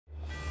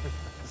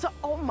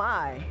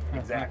my.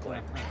 Exactly.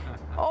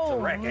 Oh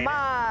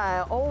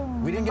my. Oh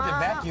my. We didn't get the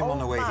vacuum on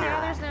the way here.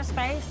 Yeah, there's no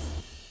space.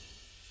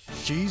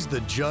 She's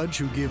the judge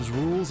who gives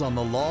rules on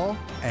the law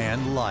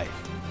and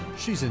life.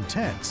 She's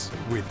intense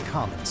with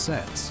common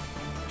sense.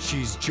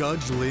 She's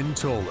Judge Lynn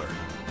Toller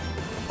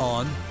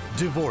on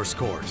Divorce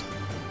Court,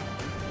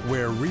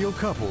 where real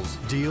couples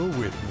deal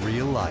with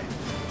real life.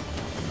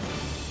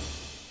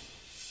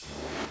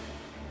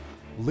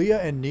 Leah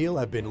and Neil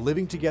have been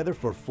living together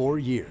for 4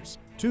 years.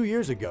 2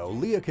 years ago,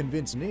 Leah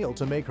convinced Neil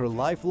to make her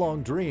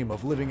lifelong dream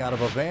of living out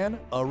of a van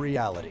a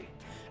reality.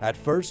 At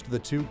first, the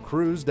two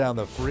cruised down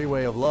the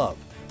freeway of love,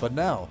 but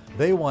now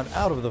they want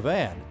out of the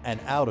van and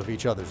out of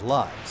each other's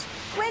lives.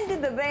 When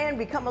did the van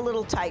become a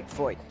little tight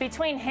for you?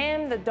 Between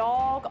him, the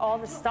dog, all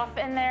the stuff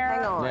in there.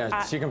 Hang on.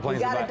 Yeah, she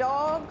complains You got about a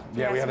dog?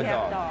 Yeah, Yes, we have a we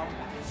dog. have a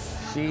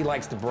dog. She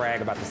likes to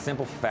brag about the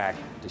simple fact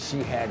that she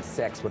had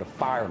sex with a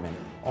fireman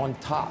on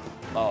top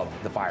of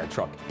the fire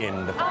truck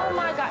in the fire. Oh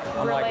my God,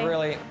 I'm like,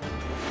 really?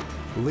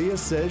 Leah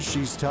says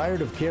she's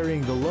tired of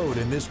carrying the load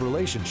in this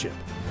relationship.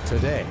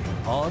 Today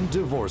on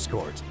Divorce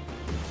Court.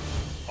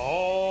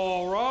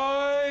 All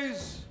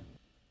rise.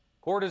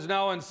 Court is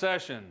now in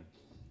session.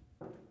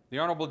 The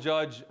Honorable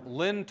Judge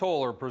Lynn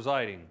Toller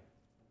presiding.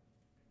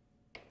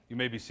 You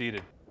may be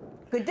seated.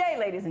 Good day,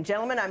 ladies and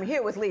gentlemen. I'm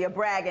here with Leah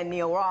Bragg and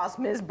Neil Ross.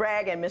 Ms.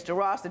 Bragg and Mr.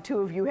 Ross, the two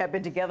of you have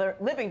been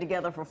living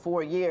together for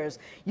 4 years.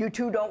 You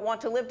two don't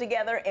want to live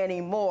together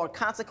anymore.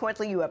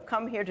 Consequently, you have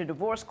come here to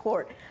divorce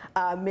court.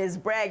 Ms.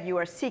 Bragg, you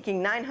are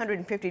seeking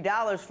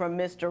 $950 from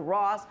Mr.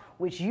 Ross,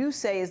 which you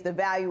say is the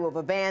value of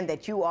a van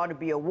that you ought to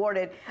be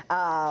awarded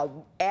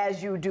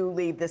as you do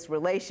leave this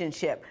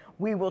relationship.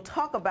 We will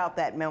talk about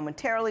that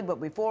momentarily,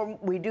 but before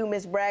we do,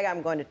 Ms. Bragg,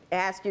 I'm going to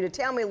ask you to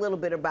tell me a little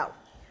bit about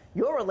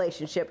your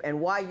relationship and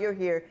why you're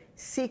here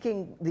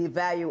seeking the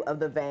value of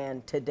the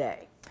van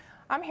today.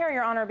 I'm here,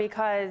 Your Honor,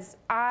 because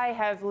I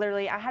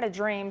had a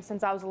dream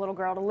since I was a little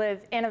girl to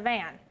live in a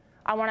van.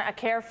 I wanted a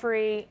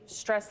carefree,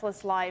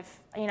 stressless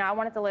life. You know, I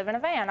wanted to live in a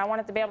van. I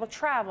wanted to be able to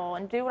travel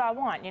and do what I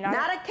want, you know?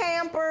 Not a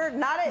camper,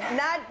 not It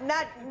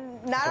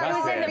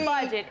was in the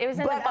budget. It was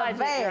in the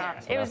budget, Your Honor.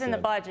 It was in the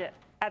budget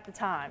at the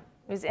time.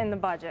 It was in the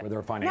budget. With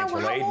her financial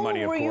aid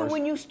money, of course. How old were you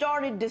when you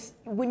started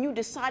when you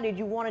decided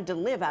you wanted to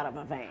live out of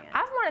a van?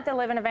 I've wanted to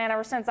live in a van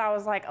ever since I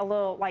was like a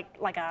little, like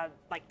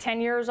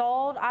 10 years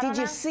old. Did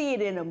you see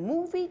it in a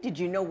movie? Did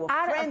you know a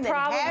friend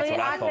that had it?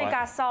 I think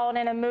I saw it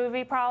in a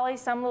movie, probably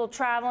some little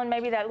traveling,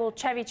 maybe that little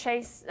Chevy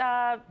Chase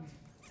movie.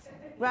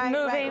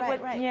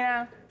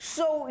 Yeah.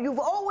 So you've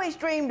always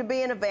dreamed to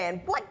be in a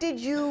van. What did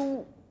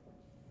you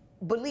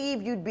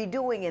believe you'd be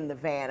doing in the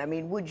van? I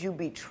mean, would you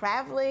be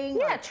traveling?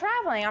 Yeah,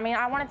 traveling. I mean,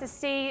 I wanted to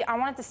see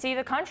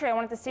the country. I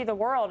wanted to see the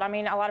world. I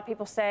mean, a lot of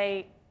people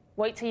say,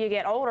 wait till you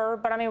get older,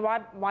 but I mean,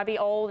 why be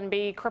old and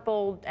be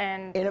crippled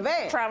and in a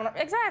van? Traveling?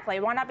 Exactly.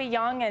 Why not be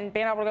young and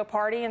being able to go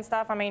party and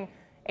stuff? I mean,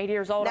 80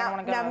 years old, I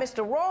want to go. Now,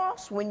 Mr.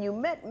 Ross, when you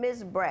met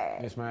Ms.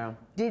 Bragg, Yes, ma'am.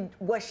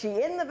 Was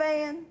she in the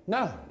van?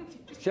 No,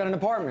 she had an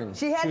apartment.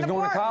 She was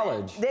going to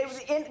college. They was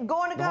going to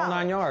college. The whole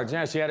 9 yards.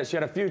 Yeah, she had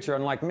a future,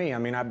 unlike me. I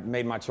mean, I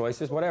made my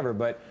choices, whatever,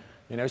 but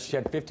you know, she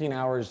had 15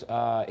 hours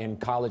in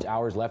college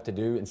hours left to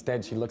do.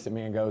 Instead, she looks at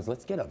me and goes,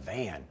 "Let's get a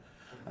van."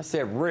 I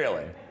said,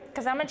 "Really?"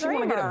 Because I'm a What you dreamer.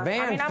 want to get a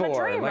van I'm for? a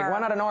dreamer. Like, why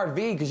not an RV?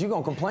 Because you're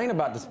going to complain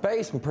about the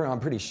space. I'm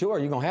pretty sure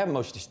you're going to have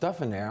most of your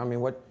stuff in there. I mean,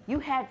 what? You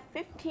had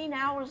 15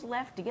 hours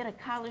left to get a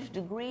college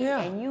degree, Yeah.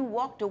 and you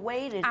walked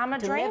away to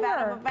live dreamer.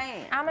 out of a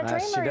van. I'm a dreamer,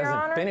 She Your doesn't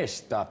Honor. finish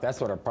stuff. That's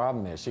what her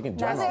problem is. She can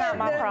That's journal. not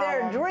my problem.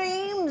 There are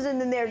dreams,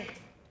 and then there,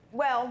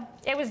 well.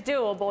 It was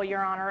doable,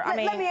 Your Honor.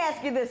 Let me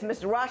ask you this,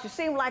 Mr. Ross. You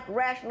seem like a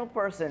rational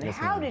person. Yes,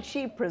 How ma'am. did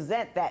she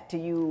present that to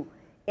you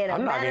in a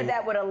I'm not manner even-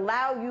 that would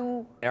allow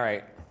you All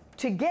right.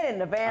 to get in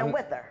the van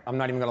with her? I'm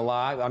not even gonna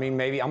lie. I mean,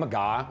 maybe I'm a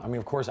guy. I mean,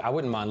 of course, I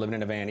wouldn't mind living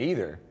in a van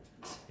either.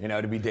 You know,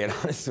 to be dead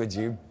honest with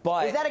you.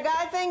 But Is that a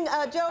guy thing,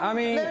 Joe? I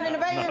mean, living in a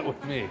van? Not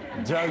with me.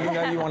 Joe, you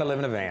know you want to live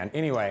in a van.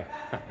 Anyway,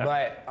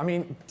 but I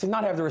mean, to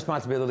not have the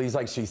responsibilities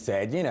like she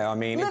said, you know, I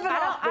mean. Living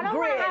off the I don't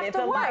grid, want to have it's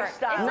to a work.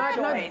 lifestyle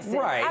Exactly. choice. Right,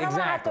 I don't want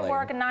to have exactly. to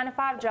work a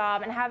 9-to-5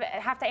 job and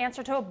have to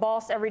answer to a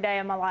boss every day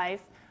of my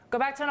life. Go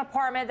back to an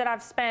apartment that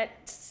I've spent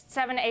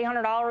 $700 to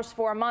 $800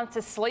 for a month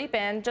to sleep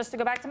in just to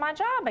go back to my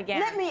job again.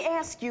 Let me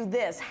ask you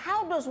this.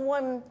 How does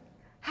one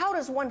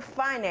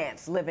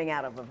finance living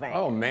out of a van?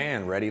 Oh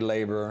man, ready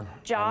labor.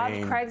 Jobs,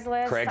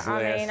 Craigslist.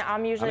 I mean,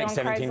 I'm usually I on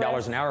make $17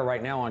 Craigslist. an hour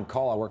right now on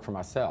call. I work for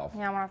myself.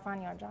 Yeah, when I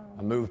find you a job.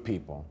 I move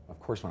people. Of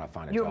course, when I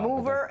find a You're job. a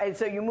mover, and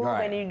so you move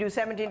Right. and you do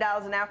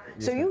 $17 an hour.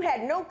 So you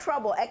had no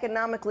trouble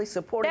economically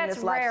supporting That's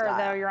this rare, lifestyle.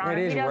 though, Your Honor. It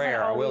is he doesn't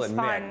rare, I will always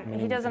admit.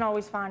 find. He doesn't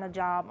always find a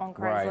job on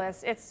Right.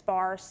 Craigslist. It's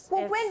sparse.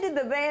 Well, when did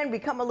the van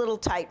become a little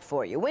tight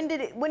for you? When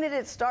did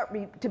it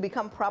start to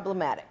become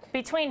problematic?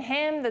 Between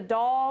him, the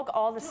dog,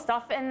 all the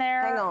stuff in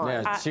there. Hang on.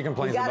 Yeah, she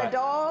complains You got about. a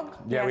dog?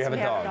 Yeah, Yes, we have a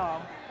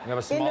dog. We have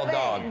a small van?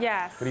 dog.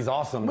 Yes. But he's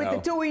awesome, With though.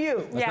 the two of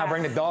you? Let's not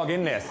bring the dog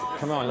in this.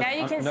 Come on. Now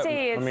you can no,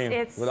 see I mean,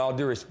 it's with all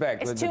due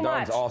respect, it's the too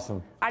dog's much.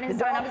 awesome. I didn't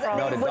The sign dog up is- for all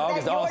No, this. the Was dog that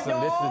is your awesome.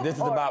 dog, This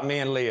is or- about me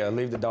and Leah.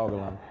 Leave the dog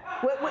alone.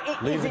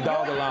 Is Leave the it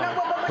dog your- alone.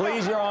 No,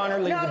 Please, Your Honor,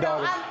 leave the dog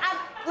alone.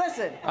 Listen,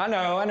 listen. I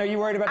know you're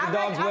worried about the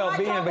dog's I might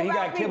well-being, talk but he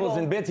about got kibbles people.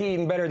 and bits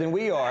eating better than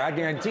we are. I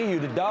guarantee you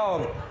the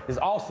dog is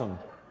awesome,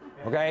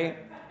 okay?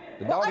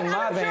 The dog in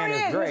my I'm sure van he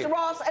is great. Mr.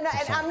 Ross, and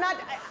I'm not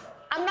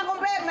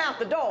gonna badmouth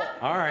the dog.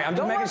 All right, I'm just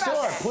Don't making worry about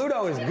sure. that.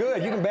 Pluto is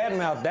good. You can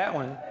badmouth that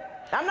one.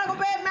 I'm not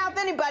gonna badmouth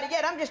anybody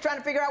yet. I'm just trying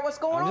to figure out what's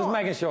going on. I'm just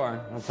making sure.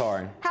 I'm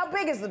sorry. How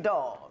big is the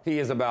dog? He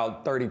is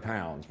about 30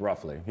 pounds,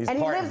 roughly. And he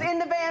lives in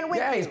the van with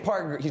you? Yeah, he's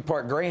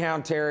part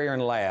Greyhound Terrier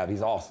and Lab.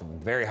 He's awesome.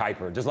 Very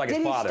hyper, just like his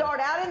father. Did he start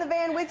out in the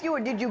van with you,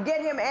 or did you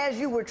get him as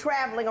you were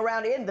traveling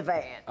around in the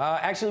van?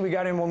 Actually, we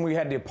got him when we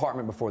had the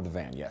apartment before the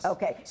van, yes.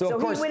 Okay, So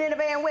of course, he went in the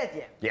van with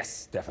you?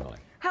 Yes, definitely.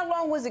 How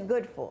long was it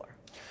good for?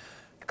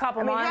 A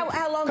couple I mean, months.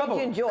 how long did you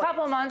enjoy it?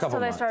 Couple months Couple till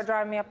they months. started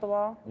driving me up the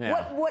wall.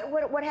 Yeah.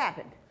 What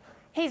happened?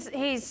 He's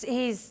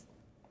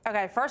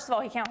okay. First of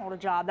all, he can't hold a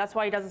job. That's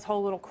why he does this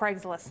whole little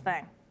Craigslist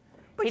thing.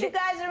 But He you did-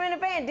 guys are in a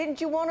van. Didn't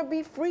you want to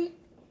be free?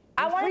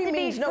 I And wanted free to be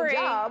means free, no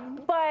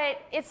job.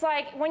 but it's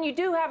like when you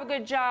do have a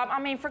good job, I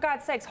mean, for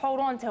God's sakes, hold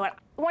on to it.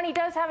 When he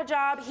does have a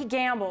job, he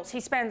gambles.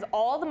 He spends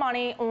all the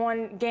money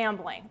on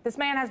gambling. This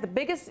man has the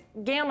biggest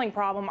gambling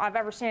problem I've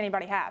ever seen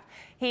anybody have.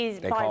 He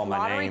They buys call my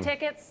lottery name.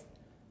 tickets.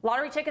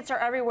 Lottery tickets are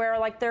everywhere,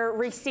 like they're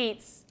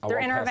receipts. I They're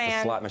walk in our past van.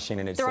 the slot machine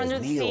and it They're says, under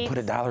the Neil, seats. put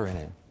 $1 in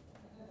it.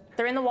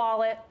 They're in the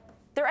wallet.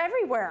 They're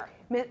everywhere.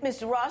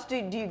 Mr. Ross, do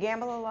you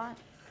gamble a lot?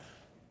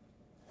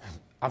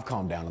 I've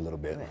calmed down a little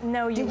bit.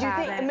 No, you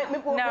haven't.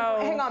 No.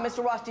 Hang on,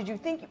 Mr. Ross. Did you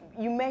think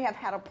you may have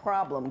had a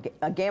problem,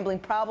 a gambling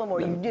problem,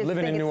 or you just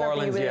Living think in it's New something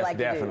Orleans, you really yes, like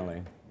definitely. to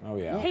do? Oh,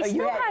 yeah. He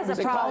still has a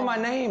They call problem. my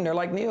name. They're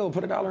like, Neil,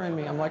 put $1 in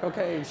me. I'm like,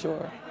 okay,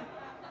 sure.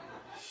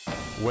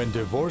 When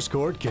divorce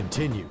court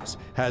continues,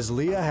 has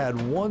Leah had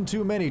one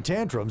too many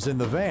tantrums in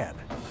the van?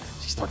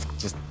 She starts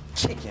just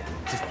kicking.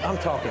 I'm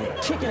talking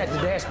kicking at the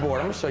dashboard.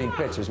 I'm going to show you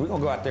pictures. We're going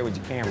to go out there with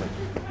your camera.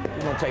 We're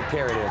going to take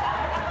care of this.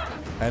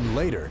 And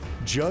later,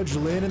 Judge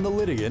Lynn and the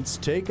litigants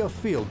take a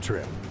field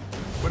trip.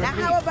 Now,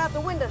 how about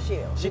the window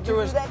shield? She Did threw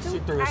you a do that too? she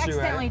threw a I shoe at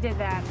accidentally it. did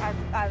that. No,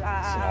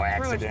 threw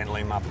a-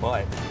 accidentally, my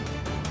butt.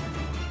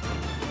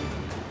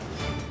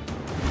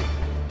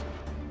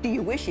 Do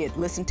you wish you had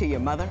listened to your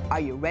mother? Are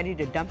you ready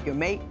to dump your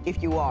mate?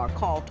 If you are,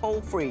 call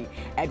toll-free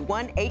at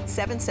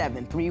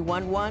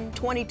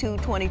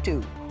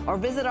 1-877-311-2222 or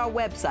visit our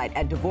website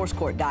at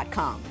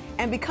divorcecourt.com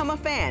and become a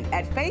fan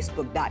at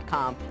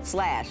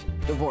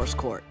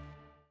facebook.com/divorcecourt.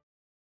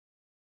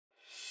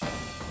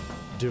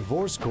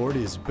 Divorce Court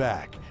is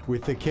back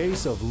with the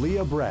case of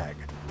Leah Bragg,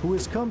 who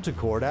has come to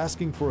court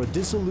asking for a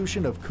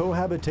dissolution of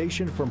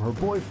cohabitation from her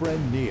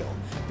boyfriend Neil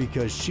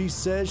because she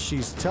says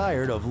she's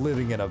tired of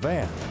living in a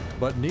van.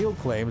 But Neil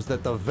claims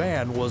that the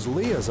van was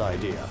Leah's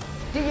idea.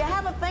 Do you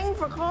have a thing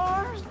for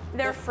cars?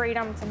 They're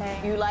freedom to me.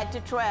 You like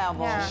to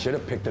travel. Yeah. Should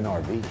have picked an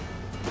RV.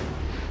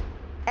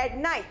 At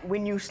night,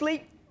 when you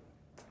sleep,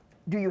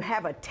 do you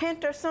have a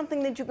tent or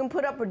something that you can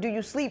put up, or do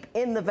you sleep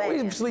in the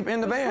van? We sleep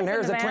in the van. sleep in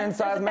There's the a van. twin-size There's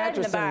a bed in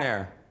mattress the in back.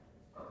 there.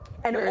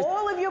 And There's-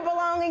 all of your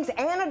belongings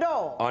and a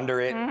dog.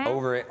 Under it,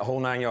 over it, whole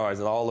 9 yards.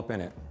 It's all up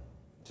in it.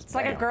 Just It's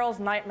like a bam. girl's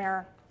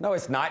nightmare. No,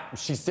 it's not.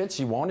 She said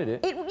she wanted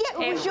it. It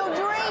was your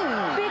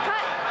dream.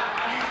 Because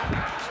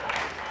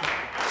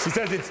She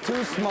says it's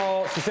too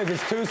small. She says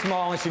it's too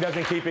small and she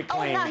doesn't keep it Oh,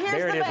 clean. now here's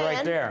There it the is van.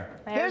 right there.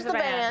 Here's the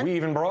van. We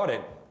even brought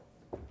it.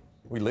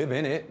 We live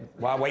in it.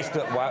 Why waste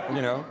it? Why,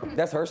 you know,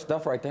 that's her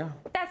stuff right there.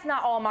 that's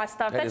not all my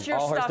stuff. That That's is your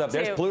all her stuff stuff. too.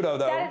 There's Pluto,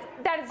 though.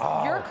 That is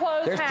Oh, your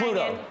clothes there's hanging.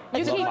 Pluto.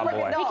 You That's keep, my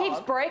boy. he keeps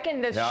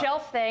breaking the Yeah.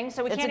 shelf thing,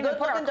 so we It's can't a even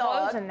put our good-looking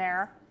clothes dog. in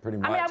there. Pretty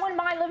I mean, I much. wouldn't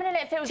mind living in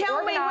it if it was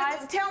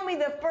organized. Tell me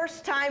the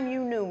first time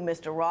you knew,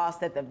 Mr. Ross,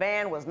 that the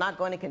van was not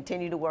going to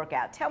continue to work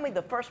out. Tell me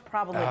the first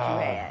problem that you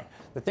had.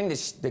 The thing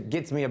that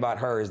gets me about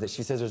her is that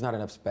she says there's not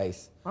enough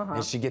space.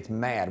 And she gets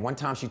mad. One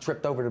time she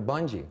tripped over the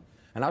bungee.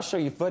 And I'll show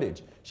you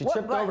footage. She What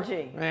tripped over.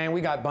 bungee? Man,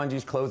 we got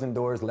bungees closing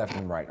doors left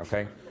and right,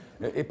 okay?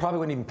 It probably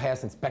wouldn't even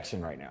pass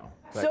inspection right now.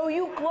 But- So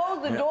you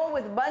close the door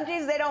with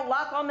bungees? They don't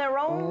lock on their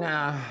own?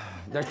 Nah,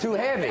 they're too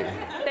heavy.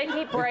 They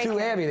keep They're breaking. too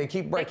heavy. They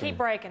keep They breaking. keep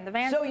breaking. The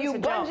van's So a piece you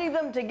of junk. bungee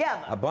them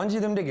together? I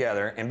bungee them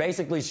together, and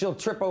basically she'll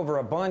trip over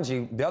a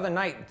bungee. The other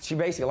night,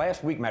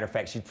 last week, matter of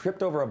fact, she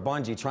tripped over a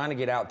bungee trying to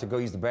get out to go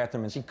use the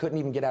bathroom, and she couldn't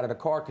even get out of the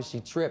car because she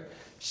tripped.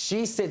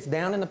 She sits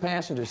down in the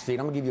passenger seat.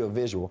 I'm gonna give you a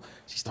visual.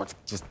 She starts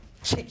just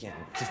kicking.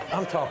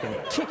 I'm talking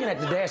kicking at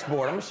the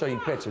dashboard. I'm gonna show you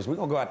pictures. We're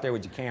gonna go out there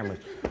with your cameras.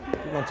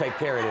 We're gonna take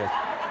care of this.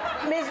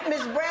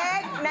 Miss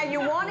Bragg, now you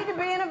wanted to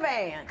be in a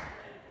van.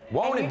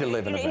 Wanted to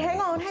live in a van. Hang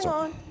on.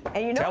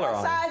 And you know Tell her what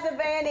on size a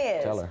van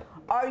is. Tell her.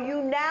 Are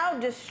you now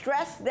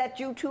distressed that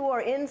you two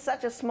are in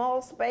such a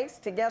small space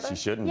together? She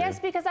shouldn't Yes,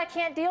 be. because I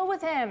can't deal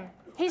with him.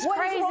 He's What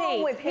is crazy.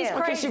 wrong with He's him?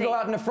 Why can't crazy. she go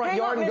out in the front Hang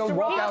yard on, and go Mr.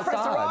 walk Ross, Mr.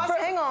 outside? Ross,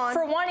 hang on.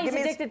 For one, he's Give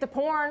me addicted to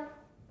porn.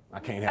 I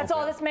can't help That's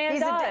all it. this man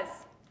He's does.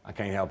 I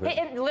can't help it.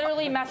 It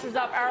literally messes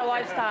up our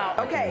lifestyle.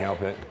 Okay. can't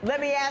help it. Let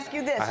me ask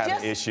you this. I have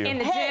Just an issue. In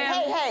the gym,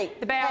 hey,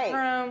 the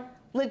bathroom,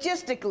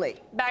 Logistically,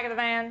 back of the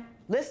van.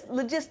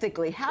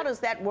 Logistically, how does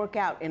that work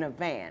out in a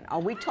van? Are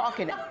we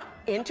talking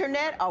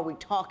internet? Are we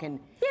talking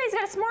Yeah, he's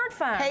got a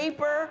smartphone.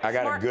 paper? I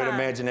got a good Smartphone.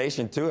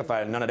 imagination too. If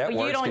none of that But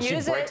works, you don't because she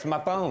use breaks it. my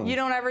phone. You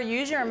don't ever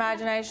use your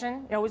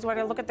imagination. You always want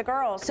to look at the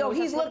girls. So You always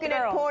he's have to look looking the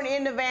at girls. porn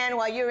in the van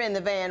while you're in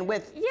the van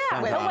with.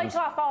 Yeah, with he'll him. wait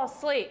till I fall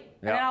asleep,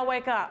 and then Yeah. I'll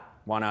wake up.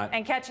 Why not?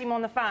 And catch him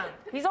on the phone.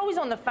 He's always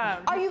on the phone.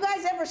 Are you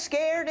guys ever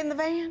scared in the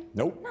van?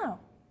 Nope. No.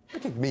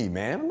 Look at me,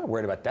 man. I'm not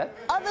worried about that.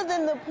 Other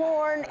than the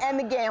porn and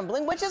the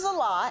gambling, which is a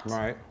lot.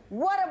 Right.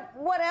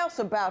 What else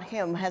about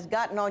him has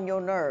gotten on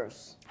your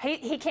nerves?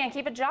 He can't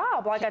keep a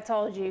job, like I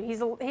told you. He's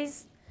Do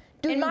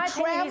in you my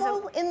opinion, he's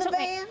travel in the took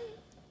me- van?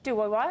 Do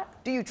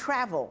what? Do you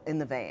travel in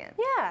the van?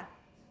 Yeah.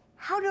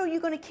 How are you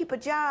going to keep a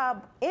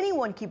job,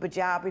 anyone keep a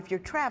job, if you're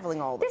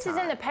traveling all the This time?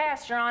 is in the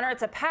past, Your Honor.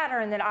 It's a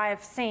pattern that I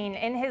have seen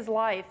in his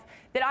life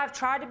that I've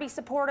tried to be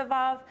supportive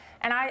of,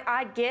 and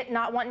I get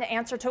not wanting to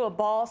answer to a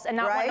boss and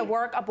not wanting to Right.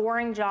 work a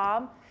boring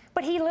job.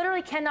 But he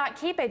literally cannot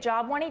keep a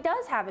job when he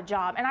does have a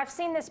job, and I've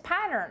seen this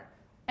pattern.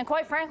 And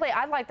quite frankly,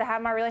 I'd like to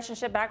have my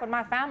relationship back with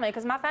my family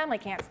because my family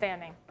can't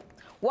stand him.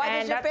 Why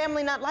and does your that's-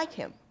 family not like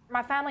him?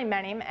 My family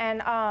met him,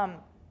 and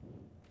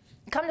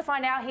come to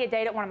find out, he had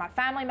dated one of my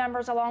family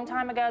members a long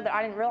time ago that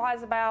I didn't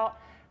realize about.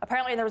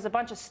 Apparently, there was a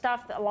bunch of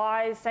stuff that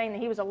lies saying that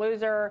he was a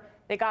loser.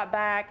 They got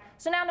back.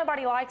 So now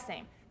nobody likes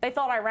him. They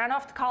thought I ran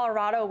off to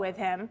Colorado with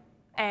him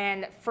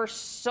and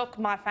forsook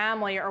my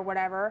family or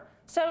whatever.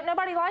 So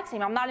nobody likes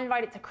him. I'm not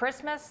invited to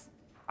Christmas.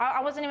 I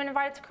wasn't even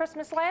invited to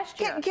Christmas last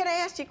year. Can I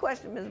ask you a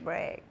question, Ms.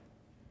 Bragg?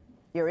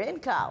 You're in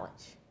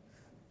college,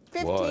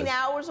 15 Was.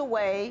 hours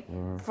away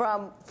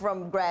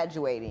from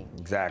graduating.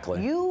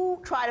 Exactly.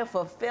 You try to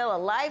fulfill a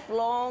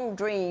lifelong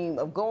dream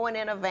of going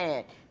in a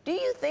van. Do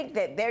you think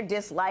that their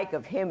dislike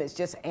of him is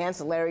just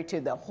ancillary to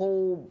the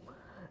whole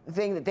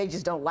thing, that they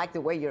just don't like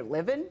the way you're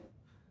living?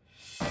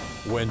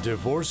 When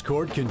divorce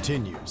court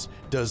continues,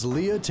 does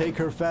Leah take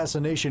her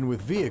fascination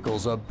with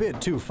vehicles a bit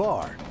too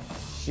far?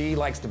 She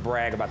likes to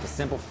brag about the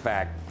simple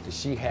fact that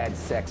she had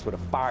sex with a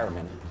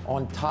fireman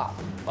on top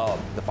of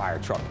the fire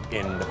truck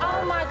in the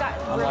fire. Oh my God,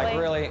 I'm really? like,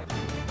 really?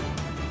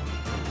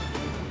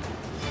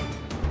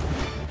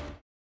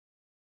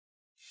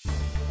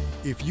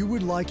 If you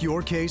would like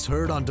your case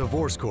heard on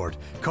divorce court,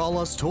 call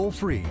us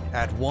toll-free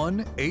at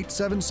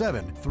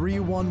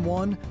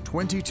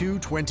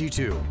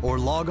 1-877-311-2222 or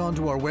log on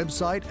to our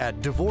website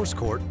at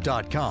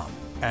divorcecourt.com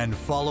and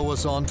follow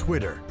us on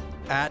Twitter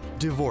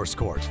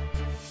 @divorcecourt.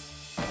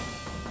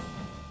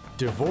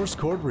 Divorce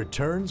Court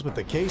returns with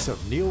the case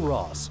of Neil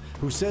Ross,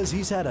 who says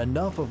he's had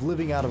enough of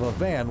living out of a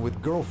van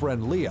with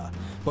girlfriend Leah,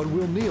 but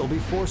will Neil be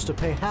forced to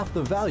pay half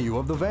the value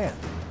of the van?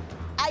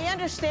 I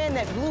understand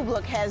that Blue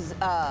Book has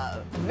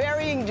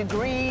varying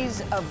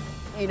degrees of,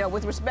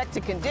 with respect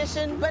to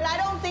condition, but I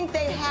don't think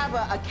they have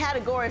a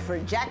category for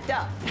jacked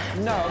up.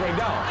 No, they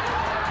don't.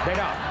 They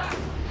don't.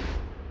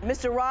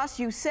 Mr. Ross,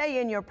 you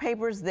say in your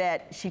papers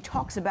that she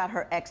talks about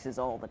her exes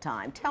all the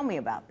time. Tell me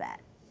about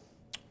that.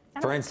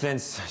 For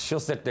instance,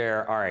 she'll sit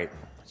there, all right,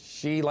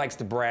 she likes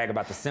to brag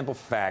about the simple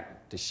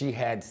fact that she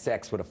had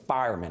sex with a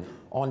fireman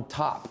on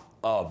top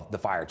of the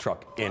fire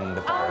truck in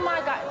the fire. Oh my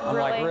God, I'm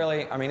really? like,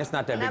 really? I mean, it's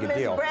not that Now, big a Ms.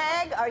 deal.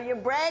 Bragg, are you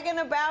bragging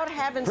about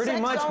having Pretty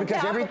sex much, on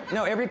because top every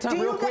time,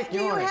 real quick, do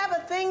you're you on it. have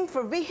a thing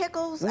for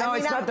vehicles? No,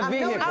 it's not the I'm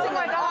vehicle. noticing Oh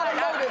my an God,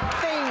 automotive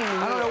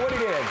theme. I don't know what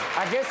it is.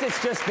 I guess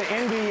it's just the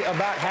envy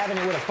about having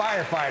it with a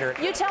firefighter.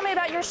 You tell me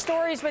about your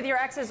stories with your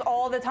exes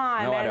all the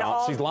time. No, I and don't.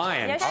 all... She's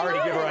lying. Yes, I you already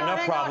are. give her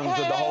enough problems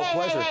with the whole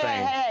pleasure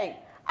thing. Hey,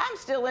 I'm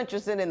still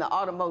interested in the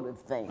automotive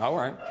thing. All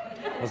right,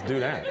 let's do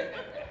that.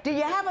 Do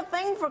you have a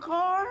thing for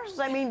cars?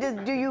 I mean,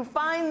 do you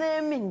find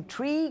them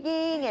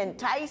intriguing,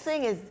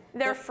 enticing?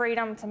 Their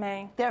freedom to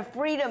me. Their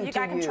freedom to you?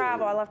 I can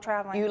travel. I love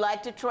traveling. You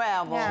like to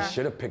travel. Yeah. She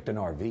should have picked an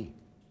RV.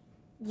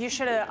 You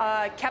should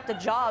have kept a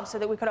job so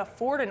that we could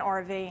afford an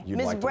RV. You'd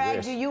Ms. like to Bragg,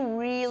 risk. do you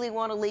really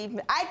want to leave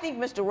me? I think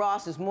Mr.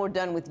 Ross is more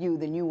done with you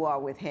than you are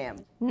with him.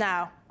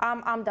 No,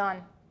 I'm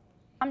done.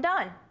 I'm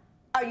done.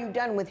 Are you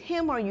done with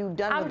him, or are you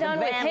done I'm with done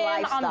the with van him.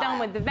 lifestyle? I'm done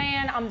with the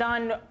van. I'm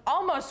done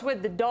almost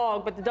with the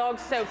dog, but the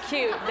dog's so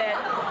cute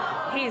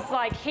that he's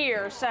like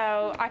here,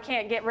 so I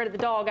can't get rid of the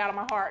dog out of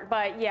my heart.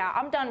 But yeah,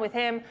 I'm done with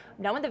him.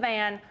 I'm done with the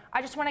van.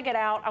 I just want to get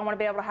out. I want to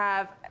be able to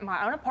have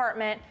my own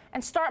apartment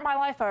and start my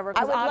life over.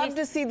 I would love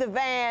to see the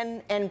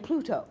van and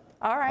Pluto.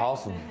 All right.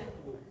 Awesome.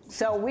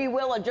 So we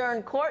will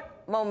adjourn court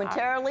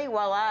momentarily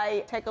while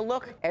I take a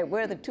look at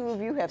where the two of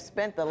you have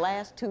spent the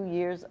last 2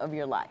 years of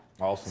your life.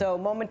 Awesome. So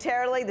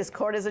momentarily, this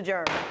court is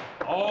adjourned.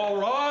 All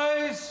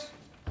rise.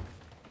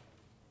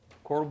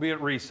 Court will be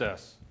at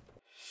recess.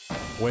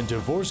 When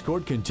divorce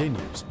court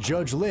continues,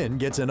 Judge Lynn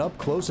gets an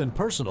up-close and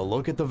personal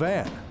look at the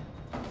van.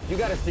 You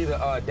got to see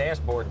the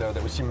dashboard, though,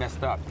 that she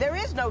messed up. There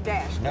is no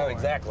dashboard. No,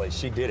 exactly.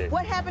 She did it.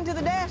 What happened to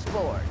the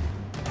dashboard?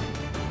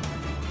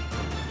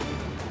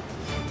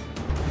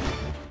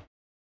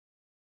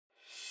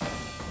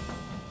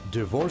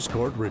 Divorce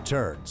court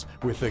returns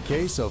with the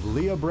case of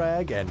Leah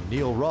Bragg and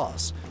Neil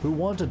Ross, who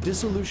want a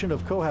dissolution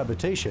of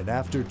cohabitation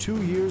after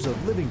 2 years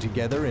of living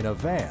together in a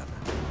van.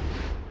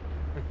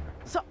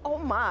 So, oh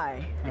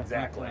my.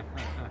 Exactly.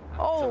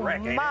 Oh wreck,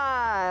 ain't it?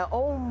 my.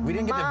 Oh my. We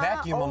didn't get the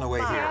vacuum on the way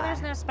my. here. Yeah,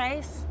 there's no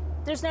space.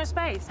 There's no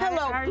space. Hello,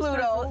 How are you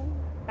supposed Pluto.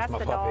 to- That's my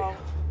the puppy. dog.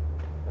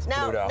 That's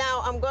Now, Pluto.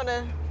 now I'm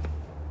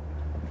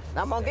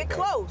gonna get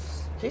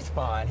close. He's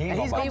fine. He ain't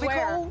And he's gonna gonna bite be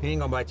you. cool. He ain't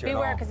gonna bite you at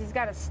Beware, all. because he's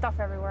got his stuff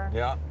everywhere.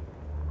 Yeah.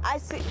 I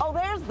see. Oh,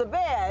 there's the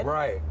bed.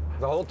 Right.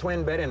 The whole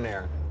twin bed in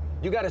there.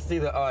 You got to see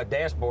the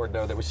dashboard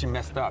though that she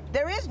messed up.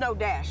 There is no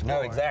dashboard.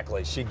 No,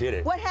 exactly. She did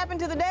it. What happened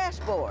to the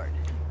dashboard?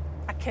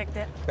 I kicked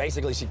it.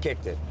 Basically, she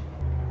kicked it.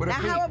 With Now,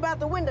 her feet. how about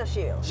the window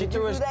shield? She Did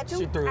threw you a, do that too?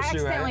 she threw a I shoe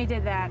at accidentally it.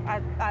 did that. You know,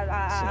 threw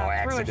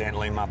a-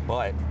 accidentally in my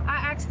butt. I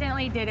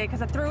accidentally did it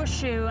because I threw a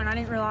shoe and I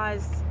didn't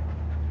realize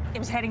it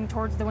was heading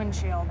towards the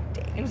windshield.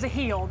 It was a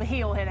heel. The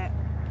heel hit it.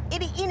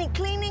 Any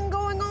cleaning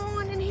going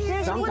on in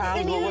here? Sometimes,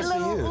 Any well, what's the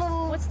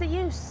use? What's the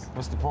use?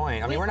 What's the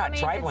point? I mean, we're not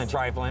it's-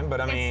 trifling, but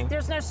I mean,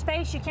 there's no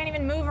space. You can't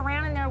even move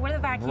around in there with a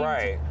vacuum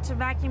Right. to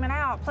vacuum it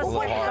out. Plus, Well,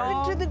 What the the happened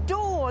dog, to the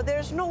door?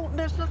 There's nothing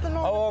on the door.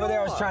 oh, over there,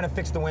 I was trying to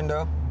fix the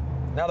window.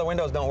 Now the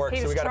windows don't work, he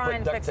so was we got to trying put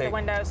to duct fix tape. the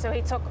window, so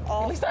he took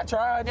all. At least I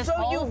tried. This So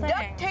whole you thing.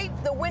 duct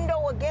taped the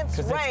window against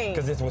rain.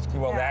 Because this was,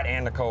 well, Yeah. that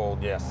and the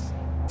cold, yes.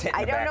 Tent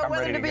in I the don't back, know I'm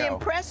whether ready to be go.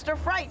 impressed or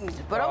frightened,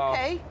 but Oh,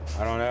 okay.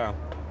 I don't know.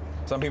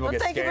 Some people Well,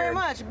 get thank scared. you very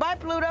much. Bye,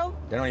 Pluto.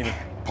 They don't even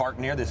park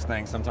near this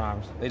thing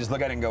sometimes. They just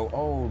look at it and go,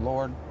 oh,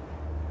 Lord.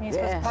 He's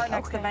supposed Yeah, to park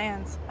next to okay.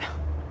 vans.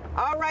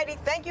 All righty,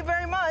 thank you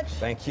very much.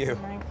 Thank you.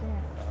 Thank you.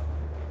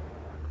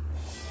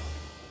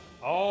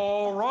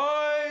 All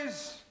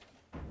rise.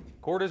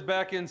 Court is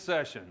back in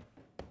session.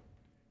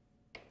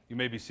 You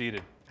may be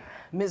seated.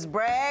 Ms.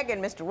 Bragg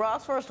and Mr.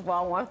 Ross, first of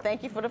all, I want to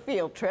thank you for the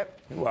field trip.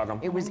 You're welcome.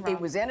 It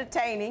was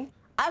entertaining.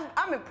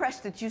 I'm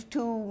impressed that you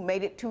two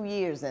made it 2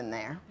 years in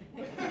there.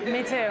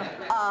 Me too.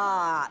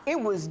 It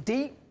was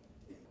deep,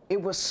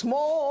 it was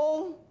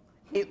small,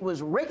 it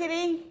was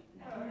rickety,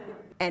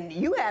 and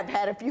you have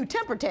had a few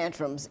temper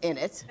tantrums in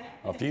it.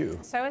 A few.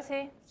 So is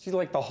he. She's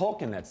like the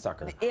Hulk in that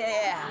sucker.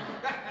 Yeah.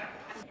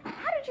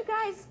 How did you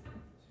guys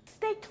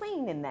stay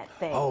clean in that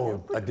thing?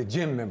 Oh, the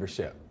gym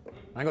membership.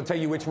 I ain't gonna tell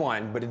you which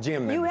one, but a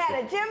gym You membership.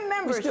 had a gym We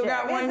membership. still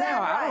got one is that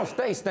now. right? I don't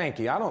stay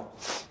stanky. I don't.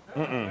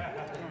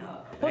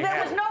 Well,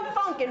 there was no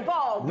funk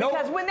involved Nope.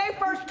 because when they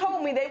first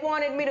told me they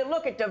wanted me to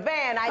look at the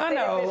van, I said,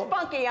 know. if it's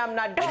funky, I'm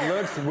not doing it. It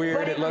looks weird,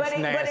 But it looks but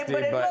nasty,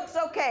 but it but- looks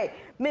okay.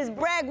 Ms.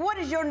 Bragg, what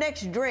is your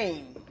next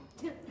dream?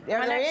 Are there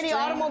next any dream?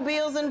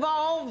 automobiles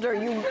involved? Are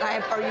you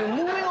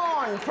moving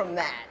on from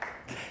that?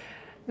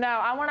 No,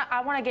 I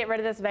want to get rid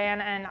of this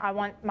van, and I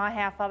want my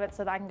half of it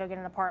so that I can go get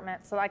an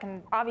apartment, so that I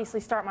can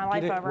obviously start my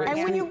life it- over wait, And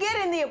again. when you get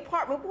in the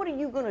apartment, what are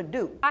you going to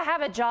do? I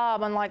have a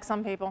job, unlike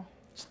some people.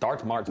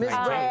 Starts March Ms.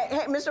 19th. Bragg,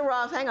 hey, Mr.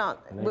 Ross, hang on.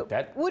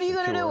 That What are you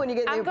going to do secure. when you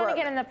get in the I'm going to apartment?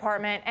 get an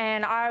apartment,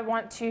 and I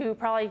want to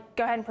probably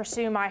go ahead and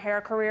pursue my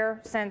hair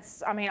career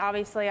since, I mean,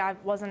 obviously I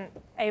wasn't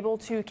able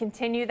to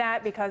continue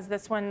that because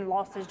this one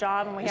lost his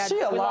job and we had She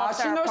a we lie.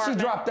 lost She our knows she apartment.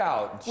 dropped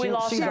out. We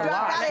lost she's our a dropped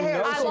lie. out of She here.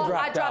 knows I she lo-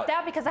 dropped I dropped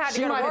out because I had to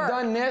she go to might work. have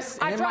done this,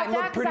 I and it dropped might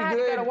look out 'cause pretty I had to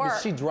go good, to but work.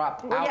 she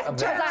dropped Well, out yeah, of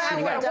Because I that. had She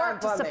to go got- to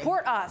work to Done for me.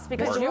 support us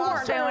because Mr. you Ross,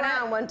 weren't turn doing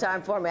around it. one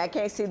time for me. I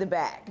can't see the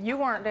back. You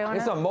weren't doing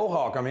It's it. a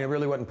mohawk. I mean, it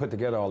really wasn't put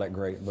together all that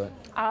great, but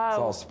it's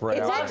all spread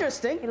It's out.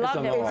 interesting. He loved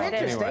It's a it. It's mohawk.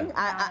 interesting. Anyway.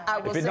 I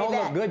will If it say don't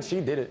that. look good,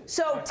 she did it.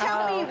 So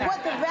tell me okay.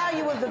 what the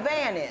value of the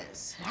van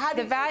is. How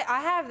do The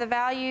I have the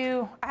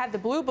value. I have the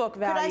blue book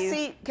value.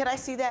 Could I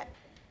see that?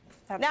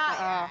 That's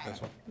Now-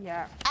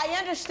 yeah. I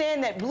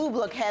understand that Blue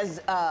Book has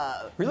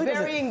Really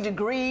doesn't- varying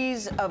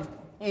degrees of,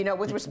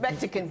 with respect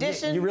to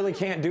condition. You really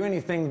can't do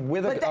anything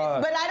with but, it.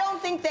 but I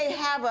don't think they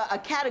have a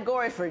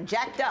category for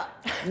jacked up.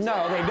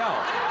 No, they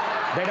don't.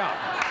 They don't.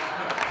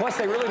 Plus,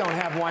 they really don't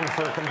have one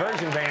for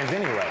conversion vans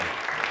anyway.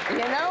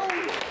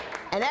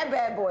 And that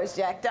bad boy's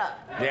jacked up.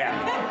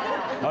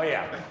 Yeah. Oh,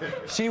 yeah.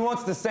 She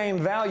wants the same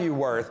value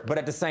worth, but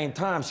at the same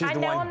time, she's I the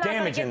know one I'm not gonna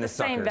damaging get the the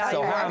same sucker. value,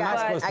 So how am I but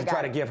supposed I to got try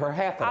it. to give her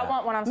half of that? I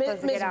want what I'm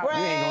supposed to Ms. get out. Bragg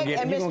You ain't gonna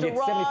get. and You're gonna Mr. get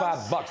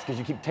Ross. $75 because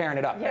you keep tearing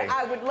it up. Yeah, Hey.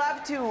 I would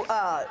love to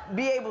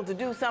be able to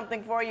do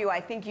something for you. I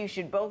think you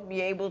should both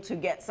be able to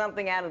get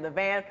something out of the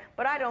van,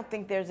 but I don't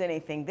think there's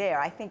anything there.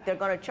 I think they're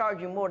going to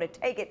charge you more to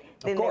take it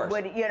than they course.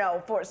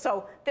 would,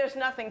 so there's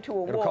nothing to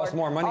award. It'll cost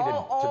more money to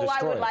all I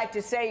destroy would it. like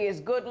to say is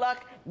good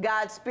luck,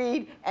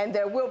 Godspeed, and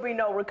there will be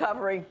no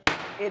recovery.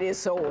 It is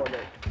so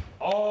ordered.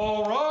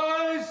 All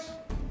rise.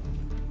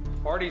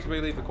 Parties may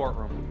leave the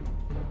courtroom.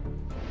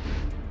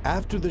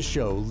 After the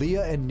show,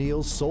 Leah and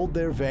Neil sold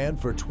their van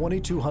for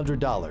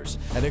 $2,200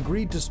 and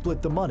agreed to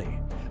split the money.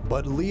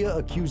 But Leah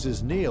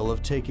accuses Neil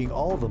of taking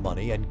all the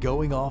money and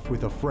going off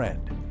with a friend.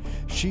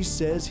 She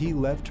says he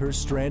left her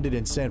stranded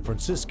in San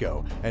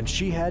Francisco and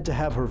she had to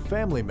have her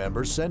family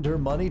members send her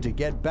money to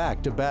get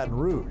back to Baton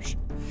Rouge.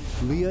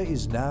 Leah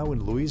is now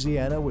in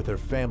Louisiana with her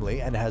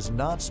family and has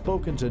not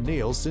spoken to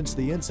Neil since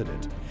the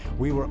incident.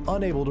 We were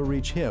unable to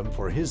reach him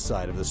for his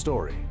side of the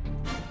story.